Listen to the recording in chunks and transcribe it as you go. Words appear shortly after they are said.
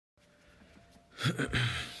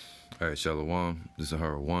All right, Shalom. This is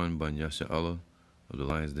Harawan Ban Yasha Allah of the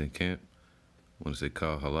Lions Den Camp. I want to say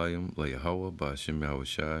Kal Halayim, La Yahweh, Ba Hashem Yahweh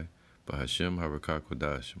Shai, Ba Hashem Harakah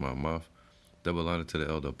Kodash, Ma'amaf. Double honor to the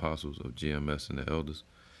elder apostles of GMS and the elders.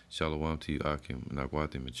 Shalom to you, Akim, and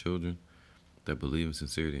Agwatim, and children that believe in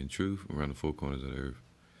sincerity and truth around the four corners of the earth.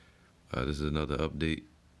 This is another update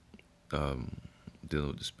dealing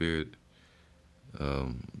with the spirit,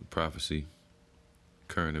 prophecy,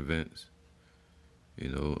 current events.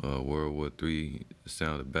 World War III, the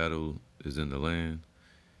sound of battle is in the land,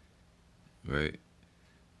 right?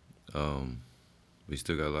 We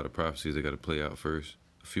still got a lot of prophecies that got to play out first.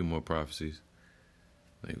 A few more prophecies,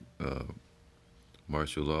 like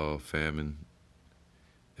martial law, famine,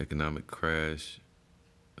 economic crash,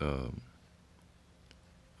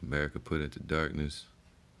 America put into darkness,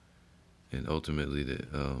 and ultimately the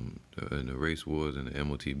race wars and the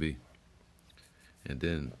MOTB. And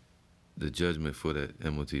then the judgment for that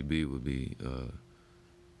MOTB would be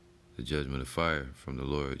the judgment of fire from the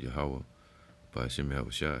Lord Yahweh by Hashem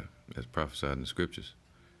Yahweh Shai, as prophesied in the scriptures.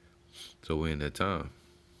 So we're in that time,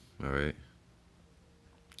 all right?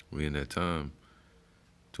 We're in that time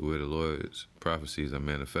to where the Lord's prophecies are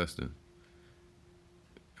manifesting,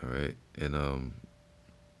 all right? And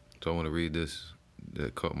so I want to read this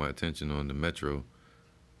that caught my attention on the Metro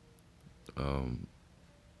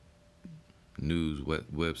news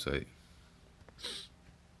website.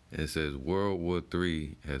 And it says, World War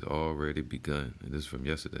III has already begun. And this is from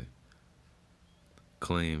yesterday.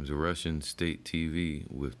 Claims Russian state TV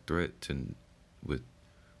with a threat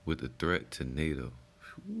to NATO.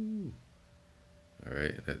 Whew. All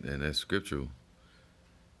right, and that's scriptural.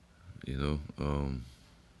 I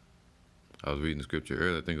was reading the scripture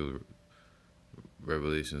earlier. I think it was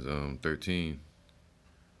Revelations 13,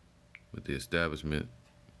 with the establishment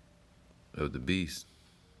of the beast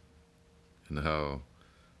and how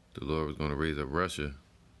the Lord was going to raise up Russia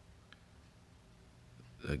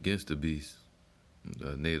against the beast,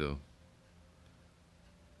 NATO,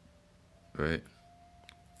 right?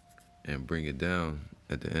 And bring it down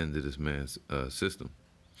at the end of this man's system.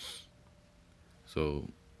 So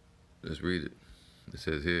let's read it. It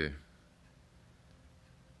says here,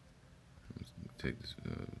 let's take this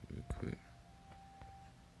real quick.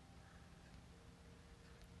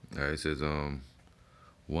 All right, it says,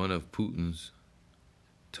 one of Putin's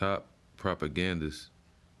top propagandists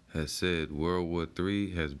has said World War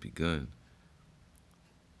III has begun.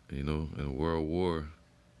 And world war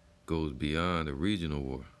goes beyond a regional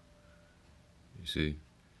war. You see,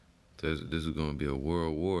 this is going to be a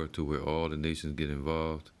world war to where all the nations get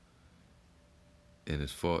involved, and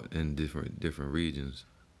it's fought in different regions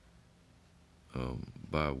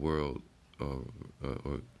by world or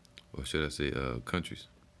should I say countries.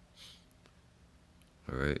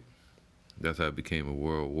 All right, that's how it became a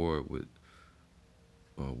world war with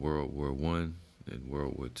World War I and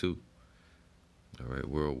World War II. All right,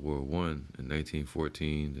 World War I in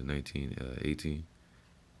 1914 to 1918.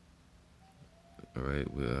 All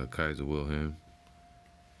right, with Kaiser Wilhelm.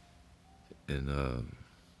 And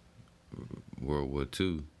World War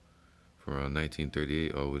II from around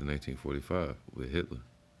 1938 all the way to 1945 with Hitler.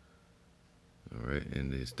 All right,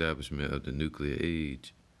 and the establishment of the nuclear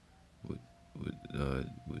age with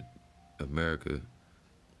America,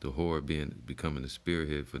 the whore becoming the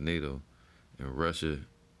spearhead for NATO, and Russia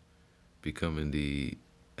becoming the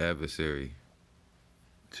adversary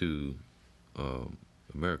to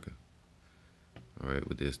America. All right,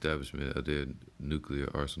 with the establishment of their nuclear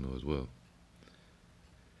arsenal as well,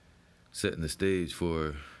 setting the stage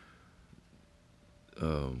for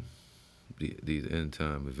these end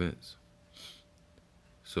time events.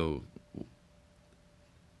 So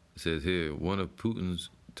it says here, one of Putin's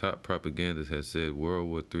top propagandists has said World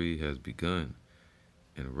War III has begun,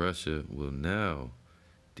 and Russia will now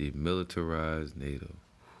demilitarize NATO.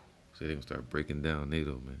 So they're gonna start breaking down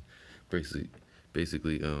NATO, man. Basically,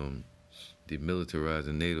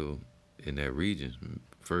 demilitarizing NATO in that region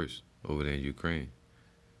first, over there in Ukraine.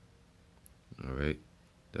 All right,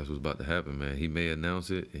 that's what's about to happen, man. He may announce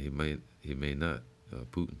it, and he may not.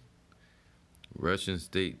 Putin. Russian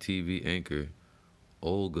state TV anchor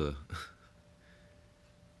Olga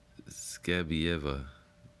Skabieva,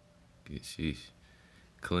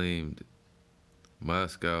 claimed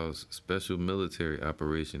Moscow's special military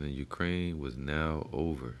operation in Ukraine was now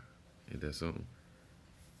over. Ain't that something?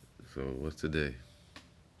 So what's today?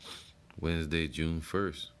 Wednesday, June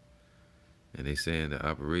 1st. And they saying the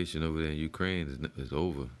operation over there in Ukraine is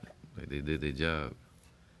over. Like they did their job.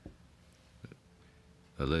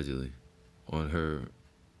 Allegedly. On her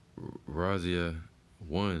Razia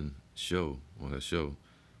 1 show,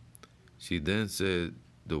 She then said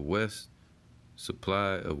the West's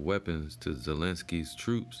supply of weapons to Zelensky's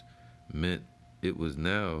troops meant it was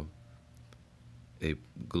now a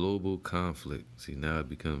global conflict. See, now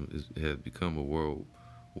it has become a world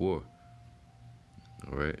war.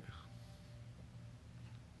 All right.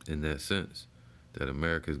 In that sense, that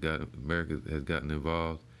America has gotten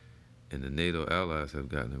involved, and the NATO allies have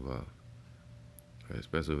gotten involved, right?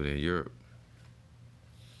 Especially over there in Europe.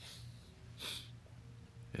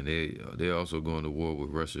 And they're also going to war with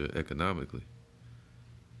Russia economically.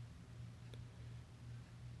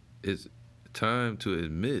 It's time to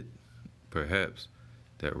admit, perhaps,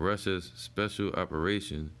 that Russia's special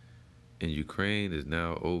operation in Ukraine is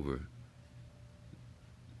now over.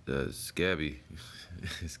 Skabieva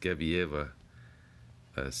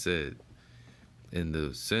said, in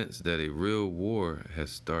the sense that a real war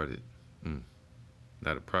has started.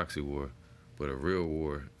 Not a proxy war, but a real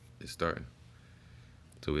war is starting.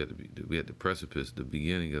 So we at the precipice, the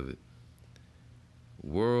beginning of it.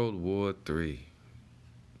 World War III.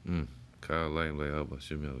 Kyle Langley, Alba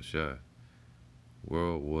Shimel Shah.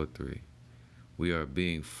 World War III. We are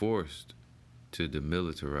being forced to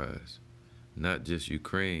demilitarize, not just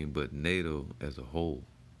Ukraine, but NATO as a whole.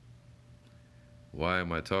 Why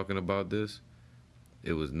am I talking about this?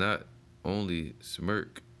 It was not only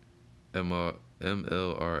Smirk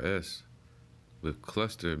MLRS with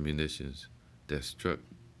cluster munitions that struck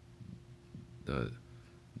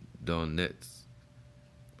Donetsk.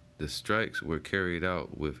 The strikes were carried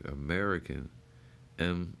out with American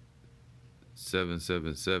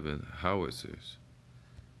M777 howitzers.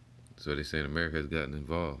 So they're saying America has gotten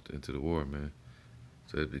involved into the war, man.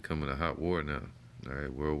 So it's becoming a hot war now. All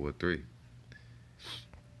right, World War III.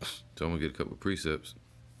 So I'm gonna get a couple of precepts.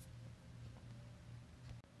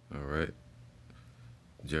 All right.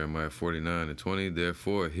 Jeremiah 49:20.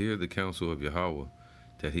 Therefore, hear the counsel of Yahweh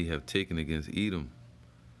that he have taken against Edom,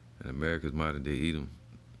 and America's modern day Edom,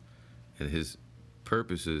 and his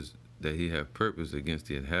purposes that he have purposed against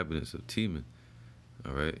the inhabitants of Teman.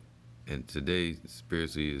 All right. And today,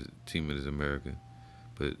 spiritually, Teman is America,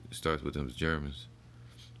 but it starts with them Germans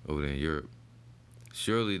over there in Europe.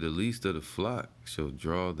 Surely the least of the flock shall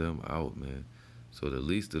draw them out, man. So the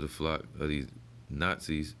least of the flock of these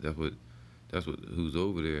Nazis, that's what who's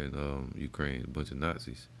over there in Ukraine, a bunch of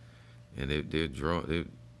Nazis, and the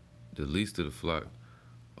least of the flock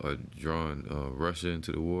are drawing Russia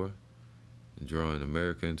into the war, and drawing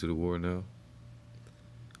America into the war now.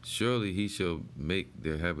 Surely he shall make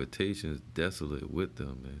their habitations desolate with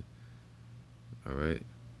them, man. All right.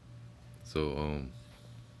 So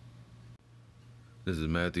this is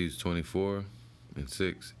Matthew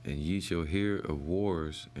 24:6, and ye shall hear of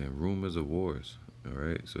wars and rumors of wars. All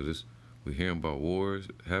right. So we're hearing about wars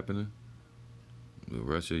happening with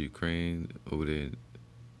Russia, Ukraine, over there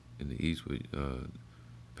in the east with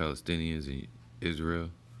Palestinians and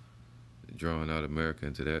Israel, drawing out America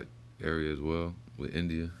into that area as well, with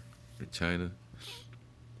India and China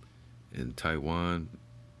and Taiwan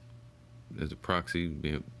as a proxy,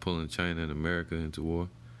 pulling China and America into war.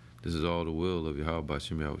 This is all the will of Yahweh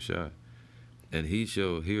B'Shem Yahushua. And ye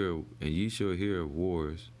shall hear of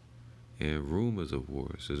wars and rumors of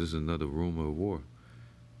wars. So this is another rumor of war.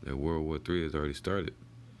 That World War III has already started,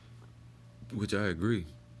 which I agree.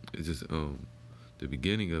 It's just the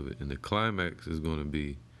beginning of it, and the climax is going to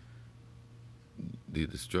be the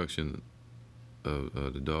destruction of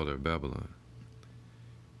the daughter of Babylon.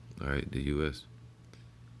 All right, the U.S.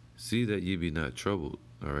 See that ye be not troubled.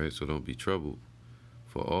 All right, so don't be troubled.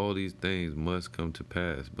 For all these things must come to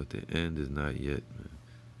pass, but the end is not yet, man.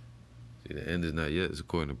 See, the end is not yet. It's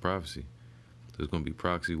according to prophecy. There's going to be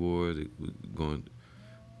proxy wars.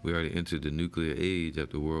 We already entered the nuclear age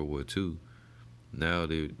after World War II. Now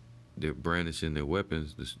they're brandishing their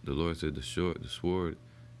weapons. The Lord said the sword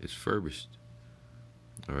is furbished.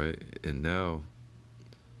 All right, and now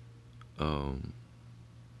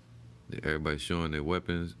everybody's showing their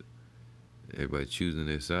weapons. Everybody choosing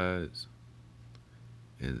their sides.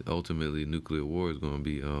 And ultimately, nuclear war is going to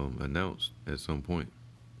be announced at some point.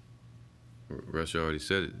 Russia already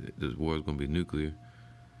said it. This war is going to be nuclear.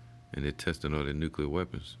 And they're testing all their nuclear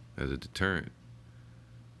weapons as a deterrent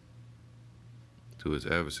to its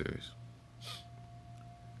adversaries.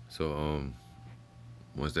 So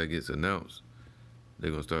once that gets announced,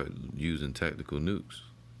 they're going to start using tactical nukes.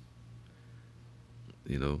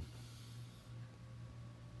 You know.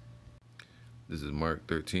 This is Mark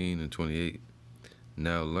 13:28.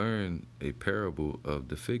 Now learn a parable of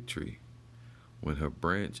the fig tree. When her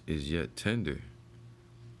branch is yet tender,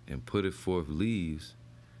 and putteth forth leaves,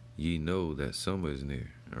 ye know that summer is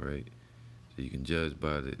near. All right, so you can judge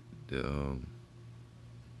by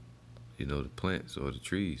the plants or the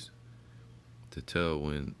trees to tell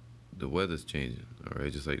when the weather's changing, all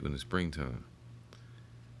right? Just like when it's springtime.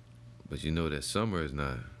 But you know that summer is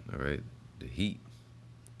nigh, all right? The heat.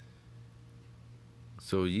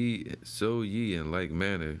 So ye in like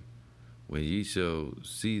manner, when ye shall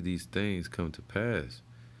see these things come to pass,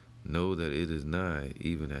 know that it is nigh,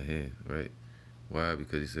 even at hand, right? Why?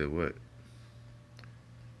 Because he said what?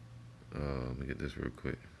 Let me get this real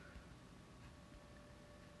quick.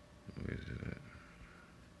 Where is it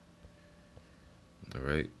at? All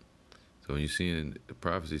right. So when you're seeing the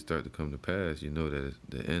prophecy start to come to pass, you know that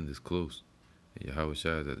the end is close, and Yahweh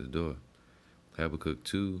Shai is at the door. Habakkuk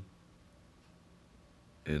 2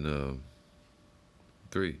 and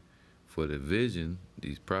 3. For the vision,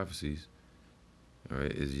 these prophecies, all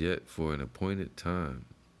right, is yet for an appointed time.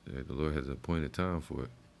 Right? The Lord has an appointed time for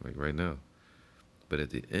it, like right now. But at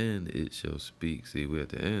the end, it shall speak. See, we're at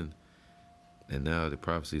the end, and now the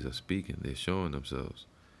prophecies are speaking. They're showing themselves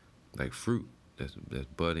like fruit that's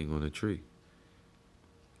budding on a tree,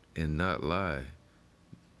 and not lie.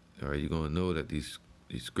 All right, you're gonna know that these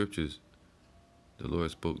scriptures, the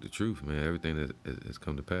Lord spoke the truth, man. Everything that has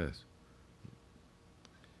come to pass.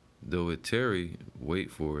 Though it tarry,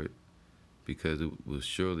 wait for it, because it will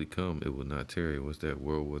surely come. It will not tarry. What's that?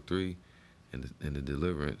 World War III, and the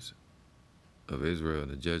deliverance of Israel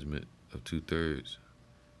and the judgment of 2/3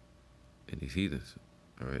 and these heathens,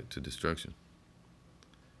 all right, to destruction.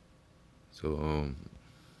 So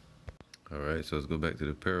all right. So let's go back to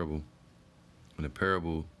the parable. And the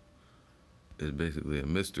parable is basically a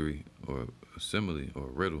mystery or a simile or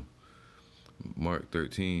a riddle. Mark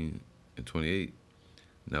 13:28.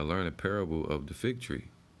 Now learn a parable of the fig tree.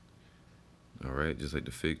 All right, just like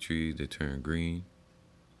the fig trees, they turn green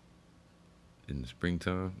in the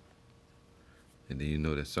springtime, and then you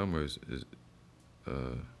know that summer is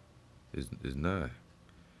nigh.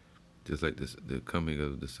 Just like this, the coming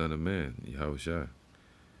of the Son of Man, Yahweh Shai.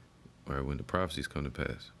 All right, when the prophecies come to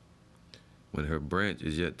pass. When her branch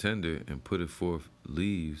is yet tender and putteth forth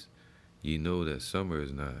leaves, ye know that summer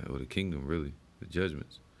is nigh, or the kingdom, really, the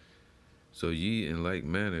judgments. So ye in like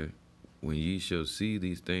manner, when ye shall see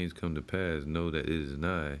these things come to pass, know that it is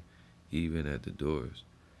nigh, even at the doors.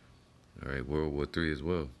 All right, World War III as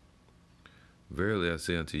well. Verily I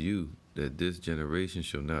say unto you, that this generation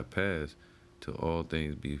shall not pass till all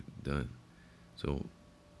things be done. So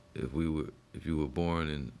if you were born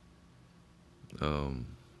in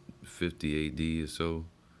 50 AD or so,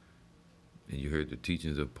 and you heard the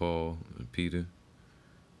teachings of Paul and Peter,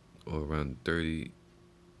 or around 30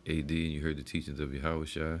 AD, and you heard the teachings of Yahweh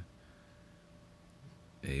Shai,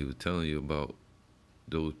 and he was telling you about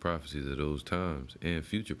those prophecies of those times and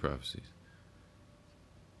future prophecies.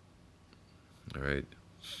 All right.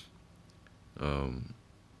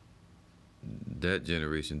 That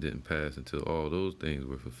generation didn't pass until all those things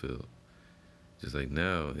were fulfilled. Just like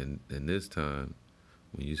now, in this time,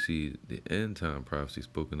 when you see the end time prophecy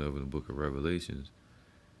spoken of in the book of Revelations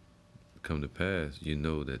come to pass, you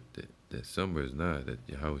know that summer is nigh, that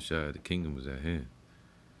Yahweh Shai, the kingdom, is at hand.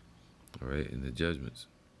 All right, and the judgments.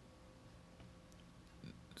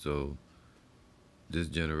 So this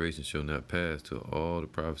generation shall not pass till all the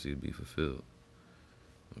prophecies be fulfilled.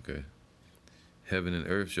 Okay. Heaven and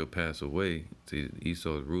earth shall pass away. See,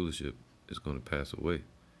 Esau's rulership is going to pass away.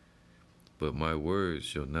 But my words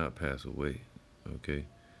shall not pass away. Okay.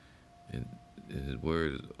 And his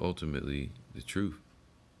word is ultimately the truth.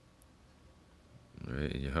 All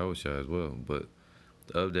right. And Yahweh Shai as well. But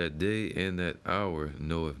of that day and that hour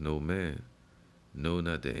knoweth no man. Know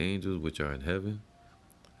not the angels which are in heaven,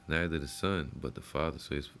 neither the Son, but the Father.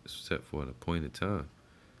 So it's set for an appointed time.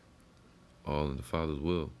 All in the Father's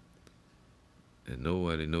will. And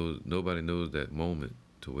nobody knows that moment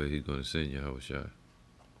to where he's going to send Yahweh Shai.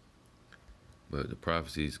 But the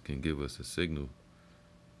prophecies can give us a signal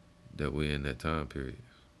that we're in that time period.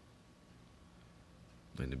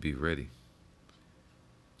 And to be ready.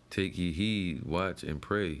 Take ye heed, watch, and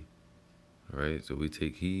pray. All right? So we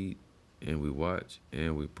take heed, and we watch,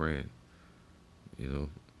 and we pray. You know?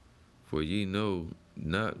 For ye know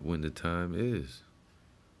not when the time is.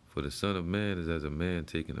 For the Son of Man is as a man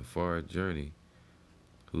taking a far journey,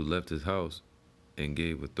 who left his house and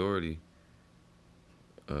gave authority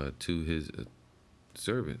to his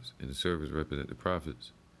servants, and the servants represent the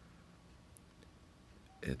prophets,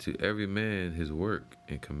 and to every man his work,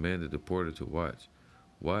 and commanded the porter to watch.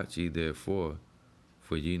 Watch ye therefore,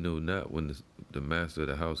 for ye know not when the master of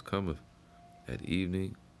the house cometh, at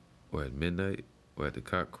evening, or at midnight, or at the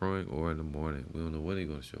cock crowing, or in the morning. We don't know when he's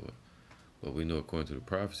going to show up. But we know according to the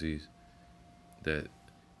prophecies that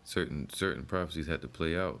certain prophecies had to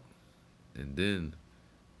play out, and then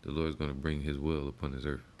the Lord's going to bring his will upon this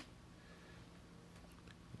earth.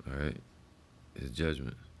 All right? His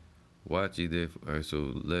judgment. Watch ye therefore. All right,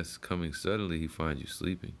 so lest coming suddenly he find you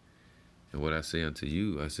sleeping. And what I say unto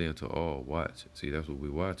you, I say unto all, watch. See, that's what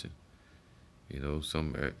we're watching. You know,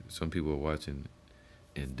 some people are watching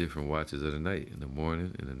in different watches of the night, in the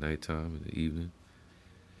morning, in the nighttime, in the evening.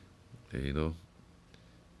 And, you know,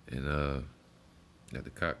 and got the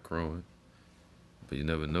cock crowing. But you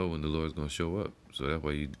never know when the Lord's going to show up. So that's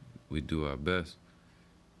why we do our best.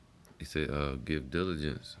 He said, give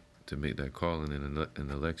diligence to make that calling and an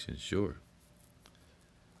election sure.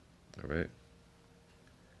 All right?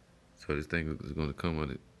 So this thing is going to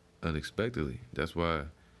come unexpectedly. That's why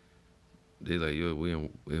they like, yo,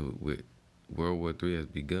 World War III has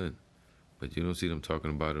begun. But you don't see them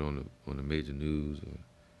talking about it on the major news or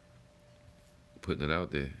putting it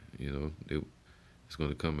out there. You know, it's going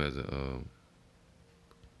to come as a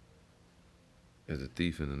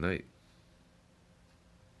thief in the night.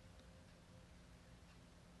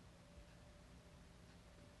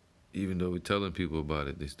 Even though we're telling people about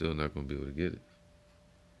it, they're still not going to be able to get it.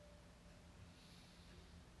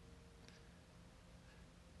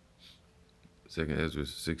 Second Ezra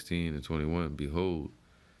 16:21. Behold,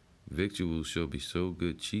 victuals shall be so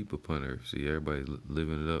good cheap upon earth. See, everybody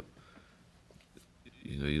living it up.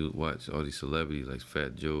 You know, you watch all these celebrities like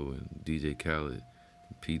Fat Joe and DJ Khaled,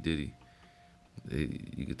 and P. Diddy.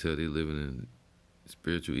 You can tell they're living in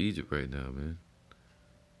spiritual Egypt right now, man.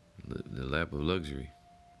 The lap of luxury.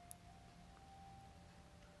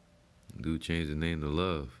 Dude changed the name to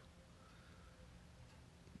Love.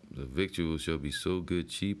 The victuals shall be so good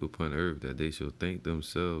cheap upon earth that they shall think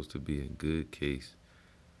themselves to be in good case.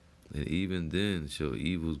 And even then shall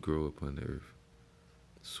evils grow upon the earth.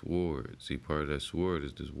 Sword. See, part of that sword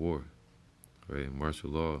is this war. Right? And martial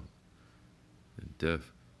law. And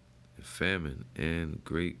death. And famine. And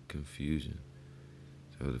great confusion.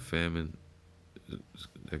 So the famine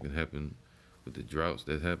that can happen with the droughts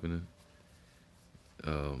that's happening.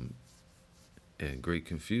 And great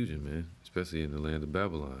confusion, man. Especially in the land of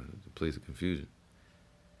Babylon, the place of confusion.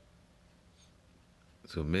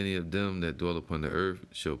 So many of them that dwell upon the earth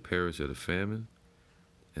shall perish of the famine,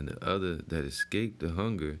 and the other that escape the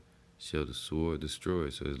hunger shall the sword destroy.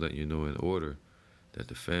 So it's letting you know in order that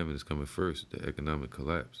the famine is coming first, the economic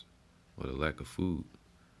collapse, or the lack of food,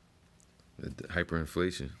 the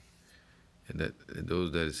hyperinflation. And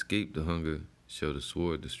those that escape the hunger shall the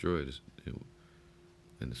sword destroy.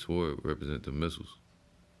 And the sword represents the missiles.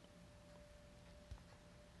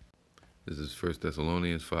 This is 1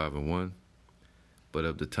 Thessalonians 5:1. But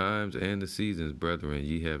of the times and the seasons, brethren,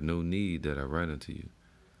 ye have no need that I write unto you.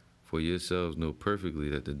 For yourselves know perfectly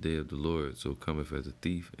that the day of the Lord so cometh as a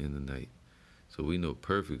thief in the night. So we know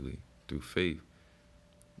perfectly through faith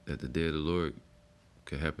that the day of the Lord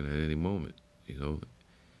can happen at any moment. You know,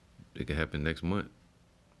 it can happen next month.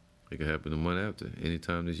 It can happen the month after,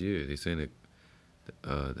 anytime this year. They're saying that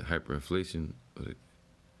the hyperinflation or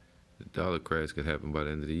the dollar crash could happen by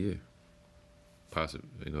the end of the year. Possibly,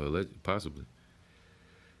 you know, possibly.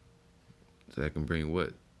 So that can bring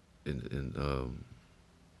what? In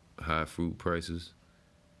high food prices.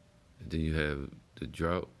 And then you have the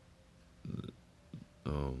drought.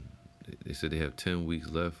 They said they have 10 weeks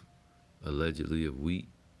left, allegedly, of wheat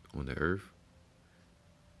on the earth.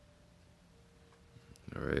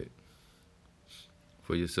 All right.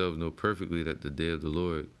 For yourselves know perfectly that the day of the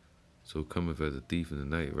Lord so cometh as a thief in the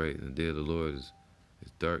night, right? And the day of the Lord is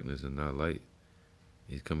darkness and not light.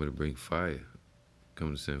 He's coming to bring fire,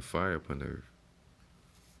 coming to send fire upon the earth.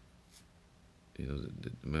 You know,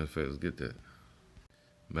 the matter of fact, let's get that.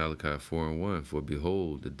 Malachi 4:1. For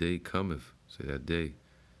behold, the day cometh, say that day,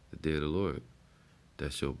 the day of the Lord,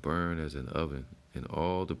 that shall burn as an oven, and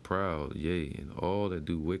all the proud, yea, and all that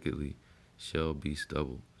do wickedly shall be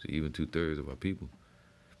stubble. So even 2/3 of our people.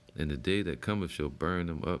 And the day that cometh shall burn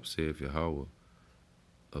them up, saith Yahweh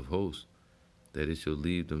of hosts, that it shall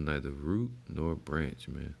leave them neither root nor branch,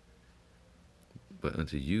 man. But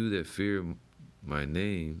unto you that fear my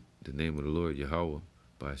name, the name of the Lord Yahweh,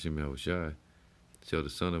 by Hashem Yahushai, shall the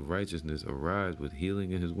Son of Righteousness arise with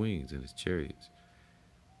healing in his wings and his chariots.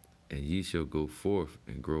 And ye shall go forth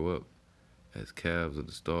and grow up as calves of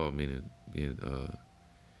the stall, meaning being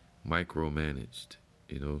micromanaged,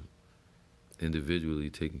 you know, individually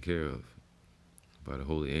taken care of by the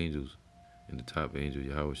holy angels and the top angel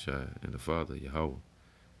Yahushai and the Father Yahweh.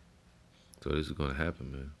 So this is going to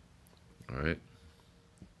happen, man. All right.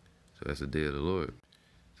 So that's the day of the Lord.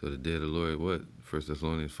 So the day of the Lord, what? 1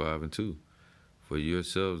 Thessalonians 5:2. For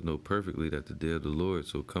yourselves know perfectly that the day of the Lord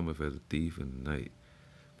so cometh as a thief in the night.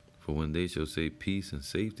 For when they shall say peace and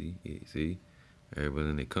safety, see, everybody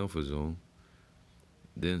in their comfort zone.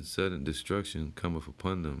 Then sudden destruction cometh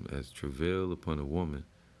upon them as travail upon a woman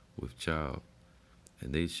with child,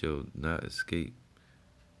 and they shall not escape.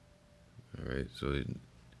 All right, so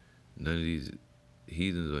none of these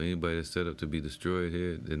heathens or anybody that's set up to be destroyed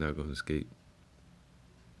here, they're not going to escape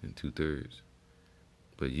in 2/3.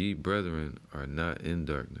 But ye, brethren, are not in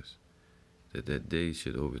darkness, that day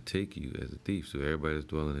should overtake you as a thief. So everybody that's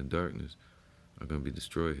dwelling in darkness are going to be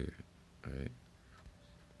destroyed here. All right.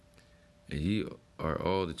 And ye are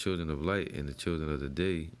all the children of light and the children of the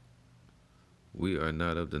day. We are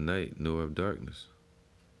not of the night nor of darkness.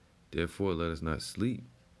 Therefore let us not sleep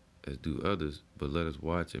as do others, but let us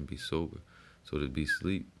watch and be sober. So to be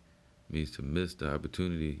asleep means to miss the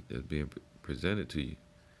opportunity that's being presented to you,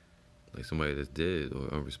 like somebody that's dead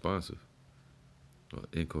or unresponsive or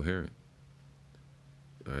incoherent.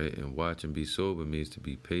 All right, and watch and be sober means to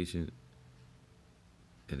be patient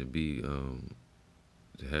and to be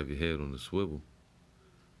to have your head on the swivel.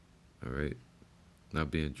 All right,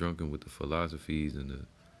 not being drunken with the philosophies and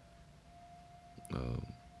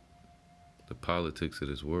the politics of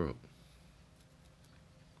this world.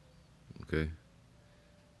 Okay.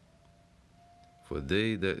 For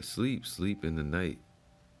they that sleep, sleep in the night,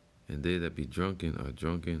 and they that be drunken are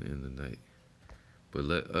drunken in the night. But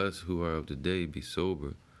let us who are of the day be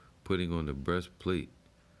sober, putting on the breastplate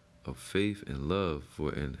of faith and love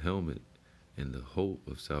for an helmet and the hope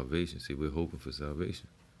of salvation. See, we're hoping for salvation.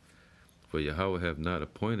 For Yahweh have not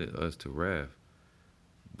appointed us to wrath,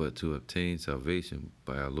 but to obtain salvation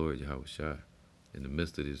by our Lord Yahweh Shai. In the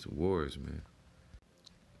midst of these wars, man.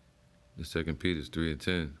 The 2 Peter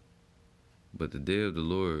 3:10. But the day of the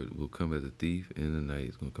Lord will come as a thief in the night.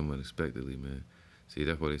 It's going to come unexpectedly, man. See,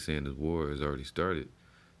 that's why they're saying this war has already started.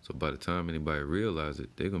 So by the time anybody realizes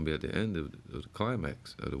it, they're going to be at the end of the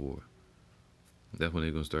climax of the war. That's when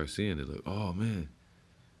they're going to start seeing it. Like, oh, man,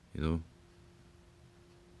 you know.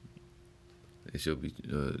 It shall be,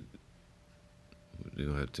 they're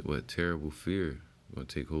going to have, what, terrible fear going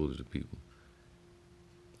to take hold of the people.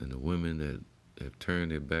 And the women that have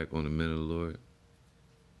turned their back on the men of the Lord,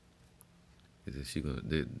 is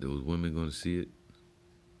that those women going to see it,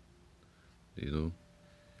 you know,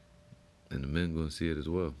 and the men going to see it as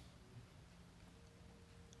well.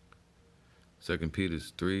 2 Peter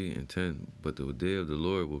 3:10. But the day of the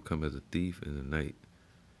Lord will come as a thief in the night,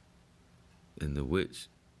 in the which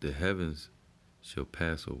the heavens shall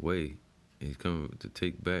pass away. And he's coming to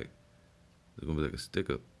take back. It's going to be like a stick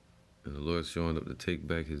up. And the Lord's showing up to take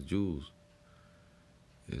back his jewels,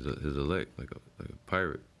 his elect, like a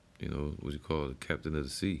pirate. You know, what you call the captain of the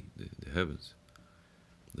sea, the heavens,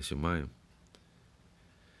 the Shemayim.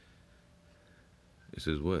 It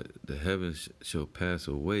says what? The heavens shall pass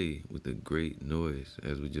away with a great noise,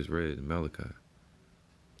 as we just read in Malachi.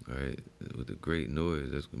 All right, with a great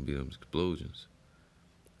noise, that's going to be them explosions.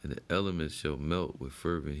 And the elements shall melt with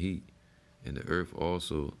fervent heat, and the earth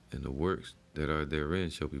also and the works that are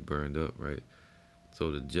therein shall be burned up, right?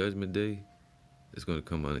 So the judgment day is going to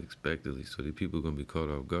come unexpectedly. So the people are going to be caught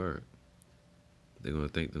off guard. They're going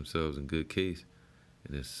to think themselves in good case,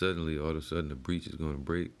 and then suddenly, all of a sudden, the breach is going to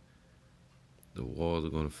break. The walls are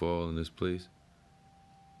going to fall in this place,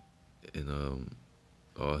 and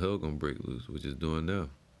all hell going to break loose, which is doing now,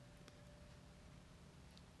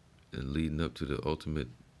 and leading up to the ultimate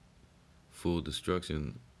full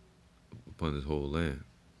destruction upon this whole land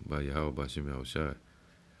by Yahweh B'Shem Yahweh Shai.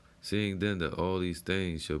 Seeing then that all these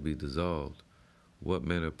things shall be dissolved, what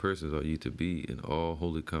manner of persons are ye to be in all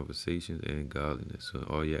holy conversations and godliness? So in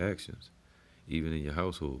all your actions, even in your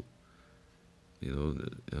household, you know,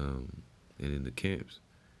 and in the camps,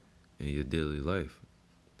 in your daily life,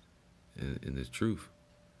 and in this truth.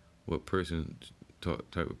 What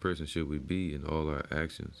type of person should we be in all our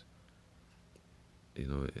actions, you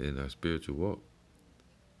know, in our spiritual walk?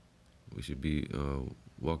 We should be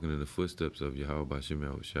walking in the footsteps of Yahweh B'Shem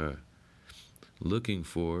Yahweh Shai, looking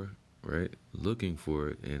for, right? Looking for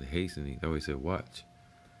it and hastening. That's why he said, watch.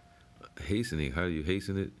 Hastening. How do you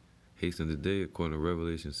hasten it? Hasten the day, according to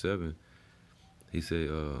Revelation 7. He said,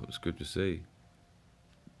 scriptures say,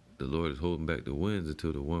 the Lord is holding back the winds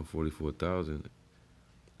until the 144,000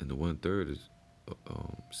 and the 1/3 is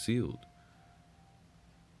sealed.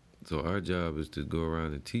 So our job is to go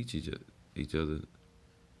around and teach each other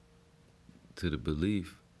to the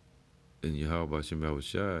belief in Yahweh B'Shem Yahweh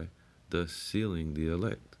Shai, thus sealing the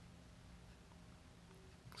elect.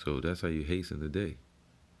 So that's how you hasten the day.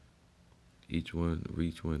 Each one,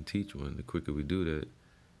 reach one, teach one. The quicker we do that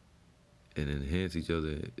and enhance each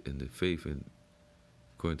other in the faith and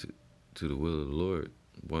according to the will of the Lord,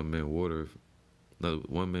 one man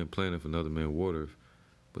planteth, another man watereth,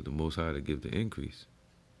 but the Most High to give the increase.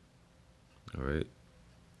 All right.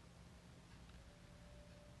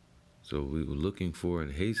 So we were looking for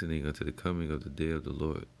and hastening unto the coming of the day of the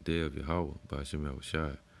Lord, day of Yahweh, by Hashem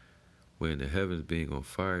Yahushai, wherein the heavens being on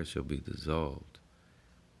fire shall be dissolved,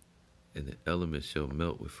 and the elements shall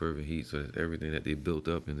melt with fervent heat. So that everything that they built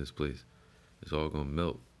up in this place is all going to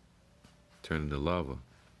melt, turn into lava.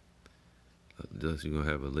 Thus you're going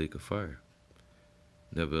to have a lake of fire.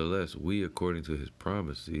 Nevertheless, we, according to his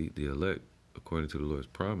promise, see, the elect, according to the Lord's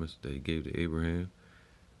promise that he gave to Abraham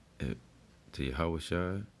and to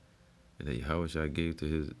Yahushai, and that Yahushai gave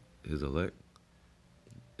to his elect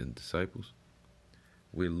and disciples,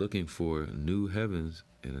 we're looking for new heavens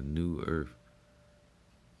and a new earth,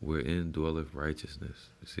 wherein dwelleth righteousness.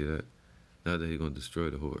 You see that? Not that he's going to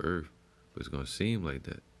destroy the whole earth, but it's going to seem like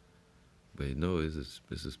that. But no, this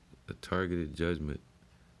is a targeted judgment,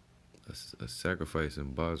 a sacrifice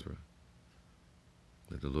in Basra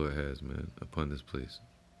that the Lord has, man, upon this place.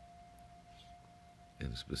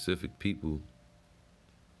 And specific people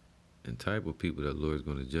and type of people that the Lord is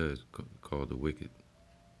going to judge, called the wicked.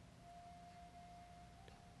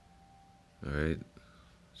 All right?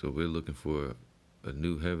 So we're looking for a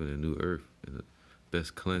new heaven and new earth, and the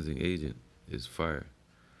best cleansing agent is fire.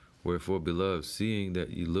 Wherefore, beloved, seeing that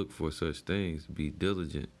you look for such things, be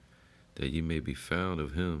diligent that you may be found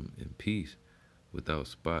of him in peace, without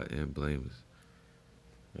spot and blameless.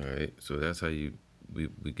 All right? So that's how we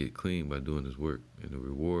get clean, by doing this work. And the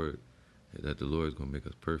reward is that the Lord is going to make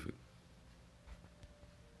us perfect.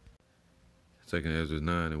 2nd Ezra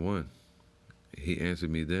 9:1. He answered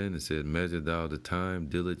me then and said, measure thou the time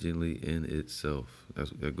diligently in itself.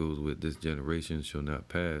 That goes with this generation shall not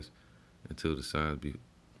pass until the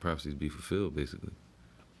prophecies be fulfilled, basically.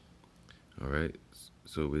 All right?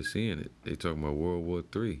 So we're seeing it. They talking about World War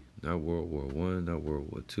III, not World War I, not World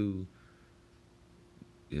War II.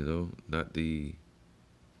 You know, not the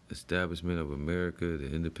establishment of America,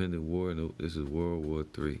 the independent war. No, this is World War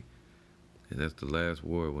III. And that's the last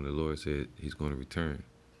war when the Lord said he's going to return.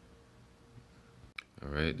 All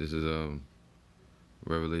right, this is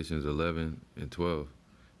Revelations 11:12.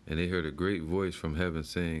 And they heard a great voice from heaven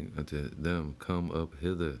saying unto them, come up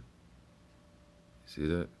hither. See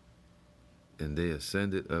that? And they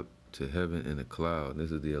ascended up to heaven in a cloud.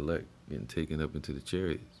 This is the elect getting taken up into the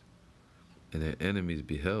chariots. And their enemies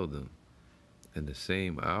beheld them. And the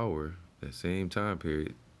same hour, that same time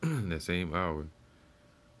period, that same hour,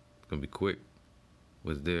 it's going to be quick,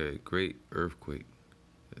 was there a great earthquake.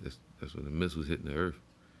 That's when the missiles hitting the earth.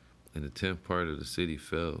 And the 10th part of the city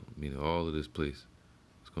fell, meaning all of this place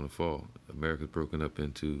is going to fall. America's broken up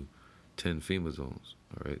into 10 FEMA zones,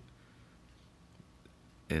 all right?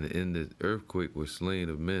 And in the earthquake were slain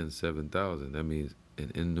of men 7,000. That means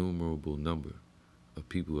an innumerable number of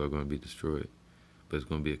people are going to be destroyed. But it's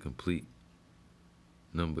going to be a complete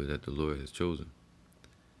number that the Lord has chosen.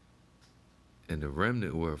 And the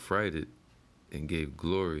remnant were affrighted and gave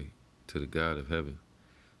glory to the God of heaven.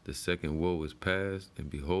 The second woe is past, and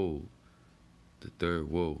behold, the third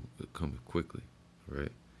woe will come quickly,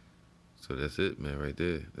 right? So that's it, man, right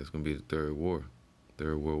there. That's going to be the third war,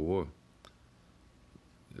 Third World War.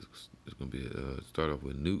 It's going to be start off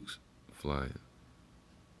with nukes flying,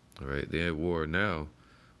 all right? They're at war now,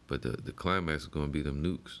 but the climax is going to be them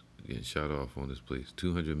nukes getting shot off on this place.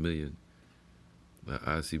 200 million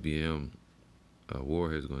ICBM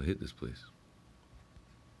warheads going to hit this place.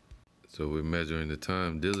 So we're measuring the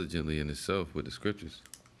time diligently in itself with the scriptures.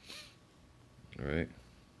 All right.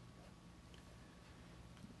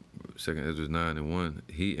 2nd Ezra 9:1.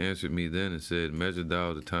 He answered me then and said, measure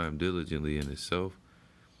thou the time diligently in itself,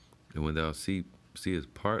 and when thou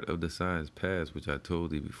seest part of the signs past which I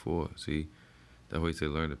told thee before. See, that way he said,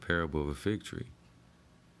 learn the parable of a fig tree.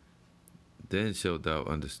 Then shalt thou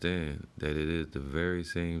understand that it is the very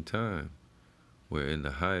same time wherein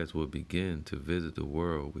the highest will begin to visit the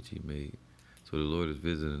world which he made. So the Lord is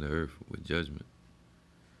visiting the earth with judgment.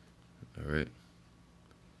 All right.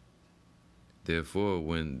 Therefore,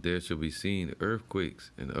 when there shall be seen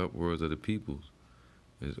earthquakes and uproars of the peoples,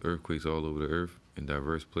 there's earthquakes all over the earth in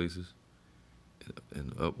diverse places,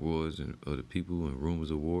 and uproars of the people and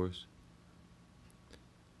rumors of wars,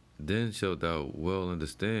 then shalt thou well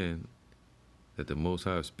understand that the Most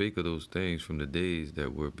High spake of those things from the days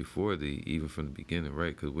that were before thee, even from the beginning,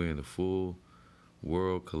 right? Because we're in a full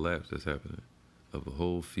world collapse that's happening of a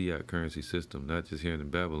whole fiat currency system, not just here in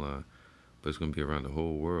Babylon, but it's going to be around the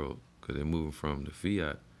whole world, because they're moving from the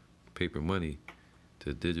fiat paper money to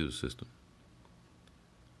the digital system.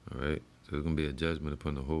 All right? So there's going to be a judgment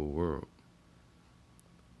upon the whole world.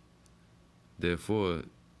 Therefore,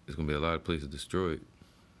 there's going to be a lot of places destroyed,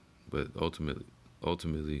 but ultimately,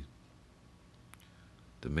 ultimately,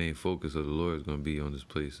 the main focus of the Lord is going to be on this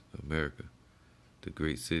place, America, the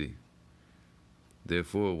great city.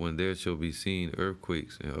 Therefore, when there shall be seen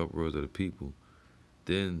earthquakes and uproars of the people,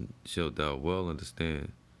 then shalt thou well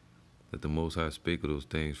understand that the Most High spake of those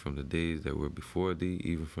things from the days that were before thee,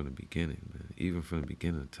 even from the beginning, man. Even from the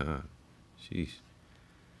beginning of time. Sheesh.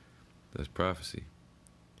 That's prophecy.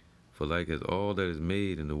 For like as all that is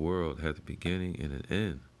made in the world hath a beginning and an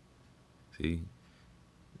end. See?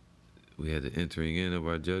 We had the entering in of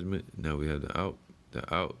our judgment. Now we have the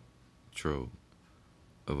outro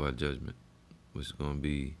of our judgment, which is going to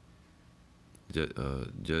be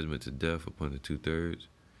judgment to death upon the 2/3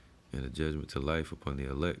 and a judgment to life upon the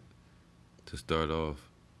elect, to start off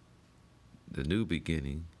the new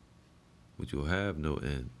beginning, which will have no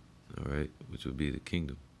end, all right, which will be the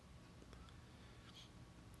kingdom.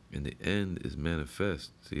 And the end is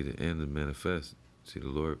manifest. See, the end is manifest. See, the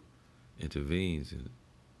Lord intervenes and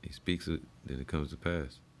he speaks it, then it comes to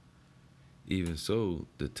pass. Even so,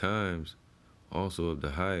 the times also of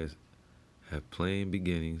the highest have plain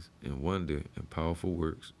beginnings and wonder and powerful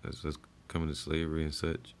works, as us coming to slavery and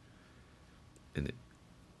such, and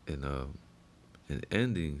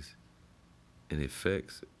endings and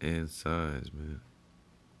effects and signs, man.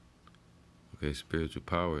 Okay, spiritual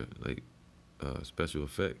power, like special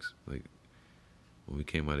effects, like when we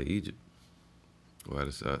came out of Egypt or out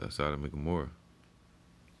of Sodom and Gomorrah.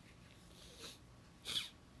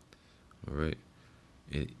 All right,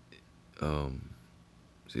 and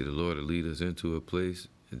see, the Lord will lead us into a place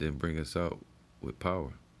and then bring us out with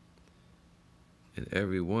power. And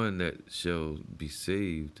every one that shall be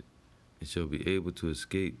saved and shall be able to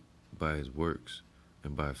escape by his works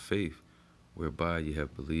and by faith, whereby ye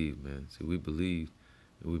have believed, man. See, we believe,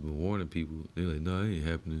 and we've been warning people. They're like, no, it ain't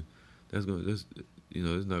happening. It's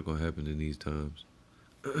not gonna happen in these times.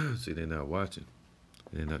 See, they're not watching.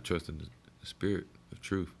 They're not trusting the spirit of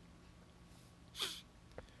truth.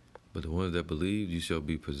 But the ones that believe, you shall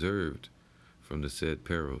be preserved from the said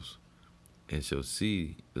perils, and shall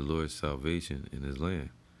see the Lord's salvation in his land,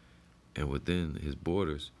 and within his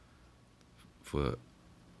borders. For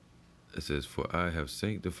it says, for I have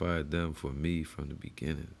sanctified them for me from the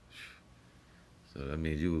beginning. So that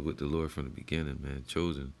means you were with the Lord from the beginning, man,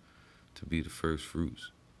 chosen to be the first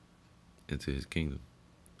fruits into his kingdom.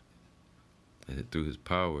 And through his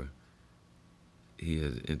power, he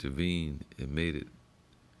has intervened and made it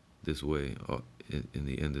this way in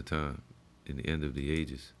the end of time, in the end of the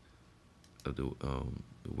ages of the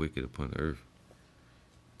wicked upon the earth.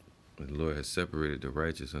 And the Lord has separated the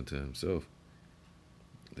righteous unto himself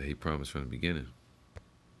that he promised from the beginning.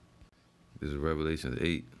 This is Revelation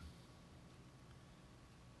 8.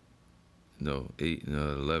 No, 8 and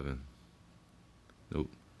 11.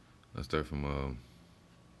 Nope. I'll start from I'm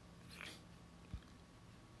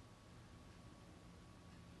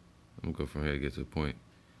gonna go from here to get to the point.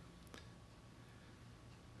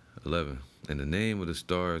 11. And the name of the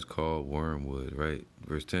star is called Wormwood, right?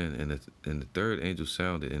 Verse 10. And the third angel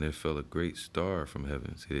sounded, and there fell a great star from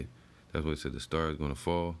heaven. See, that's what it said. The star is going to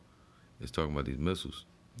fall. It's talking about these missiles,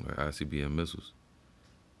 or ICBM missiles,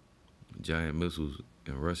 giant missiles.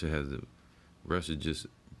 And Russia just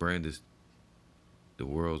brandished the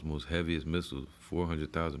world's most heaviest missile,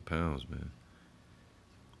 400,000 pounds, man,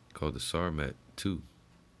 called the Sarmat 2.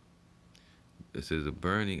 It says, a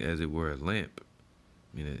burning as it were a lamp.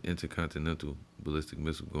 I mean, an intercontinental ballistic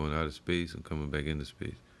missile going out of space and coming back into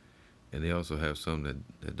space. And they also have some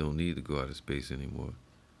that don't need to go out of space anymore,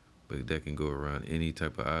 but that can go around any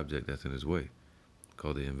type of object that's in its way,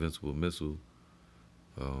 called the Invincible Missile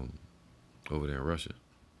over there in Russia.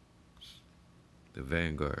 The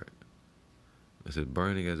Vanguard. It said,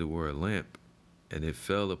 burning as it were a lamp, and it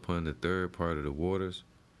fell upon the third part of the waters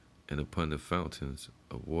and upon the fountains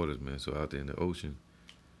of waters, man. So out there in the ocean.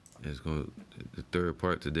 And the third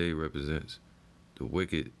part today represents the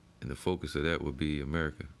wicked, and the focus of that would be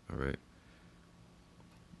America, all right?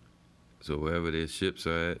 So wherever their ships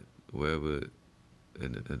are at, wherever,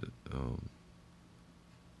 and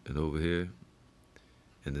over here,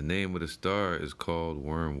 and the name of the star is called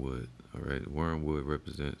Wormwood, all right? Wormwood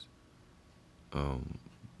represents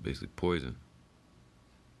basically poison,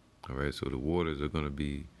 all right? So the waters are going to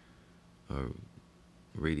be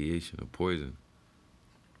radiation or poison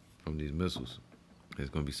from these missiles. There's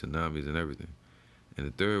going to be tsunamis and everything. And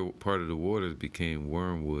the third part of the waters became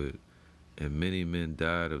wormwood, and many men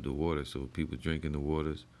died of the water. So people drinking the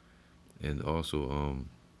waters, and also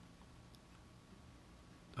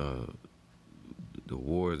the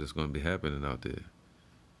wars that's going to be happening out there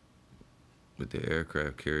with the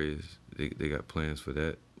aircraft carriers. They got plans for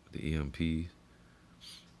that, the EMPs.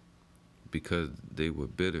 because they were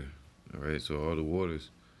bitter. All right, so all the waters,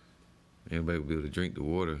 anybody will be able to drink the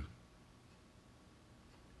water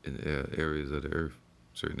in areas of the earth,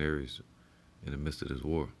 certain areas in the midst of this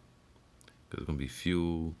war. Because it's going to be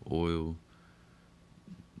fuel, oil,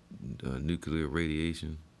 nuclear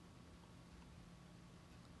radiation.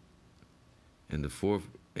 And the fourth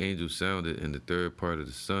angel sounded, and the third part of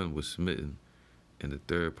the sun was smitten, and the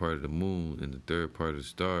third part of the moon, and the third part of the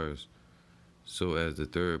stars, so as the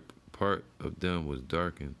third part of them was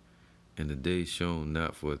darkened, and the day shone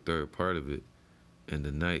not for a third part of it, and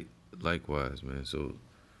the night likewise, man. So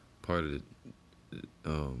part of the,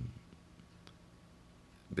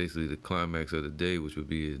 basically the climax of the day, which would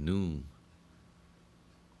be at noon,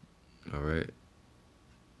 all right,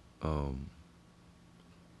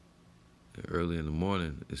 early in the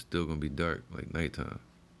morning, it's still going to be dark, like nighttime.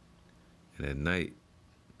 And at night,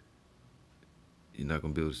 you're not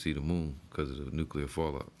going to be able to see the moon because of the nuclear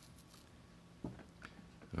fallout.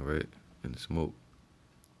 All right, and the smoke.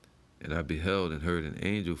 And I beheld and heard an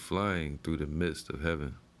angel flying through the midst of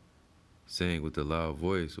heaven, saying with a loud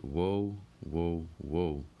voice, Woe, woe,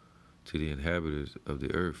 woe to the inhabitants of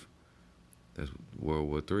the earth. That's World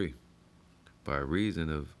War III. By reason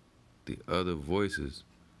of the other voices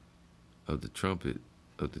of the trumpet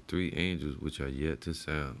of the three angels which are yet to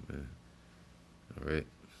sound, man. All right.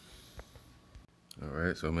 All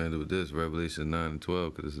right, so I'm going to do this, Revelation 9 and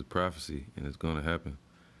 12, because this is prophecy, and it's going to happen.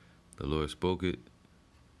 The Lord spoke it.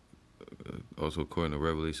 Also, according to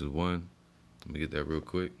Revelation 1, let me get that real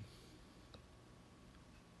quick.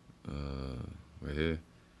 Right here.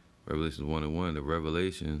 Revelation 1 and 1, the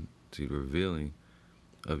revelation, to the revealing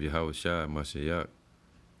of Yahweh Shai Mashiach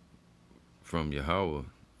from Yahweh,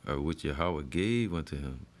 which Yahweh gave unto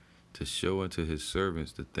him, to show unto his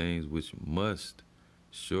servants the things which must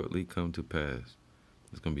shortly come to pass.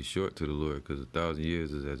 It's going to be short to the Lord, because 1,000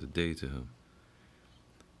 years is as a day to him.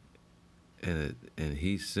 And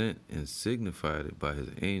he sent and signified it by his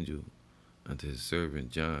angel unto his servant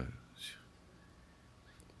John,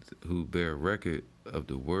 who bear record of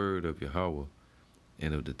the word of Yahweh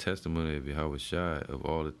and of the testimony of Yahweh Shai of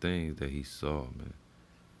all the things that he saw, man.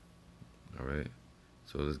 All right,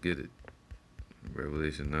 so let's get it.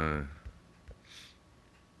 Revelation 9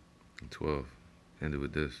 and 12 ended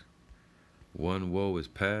with this. One woe is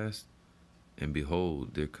past, and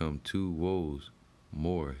behold, there come two woes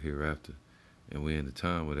more hereafter. And we're in the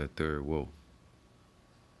time of that third woe.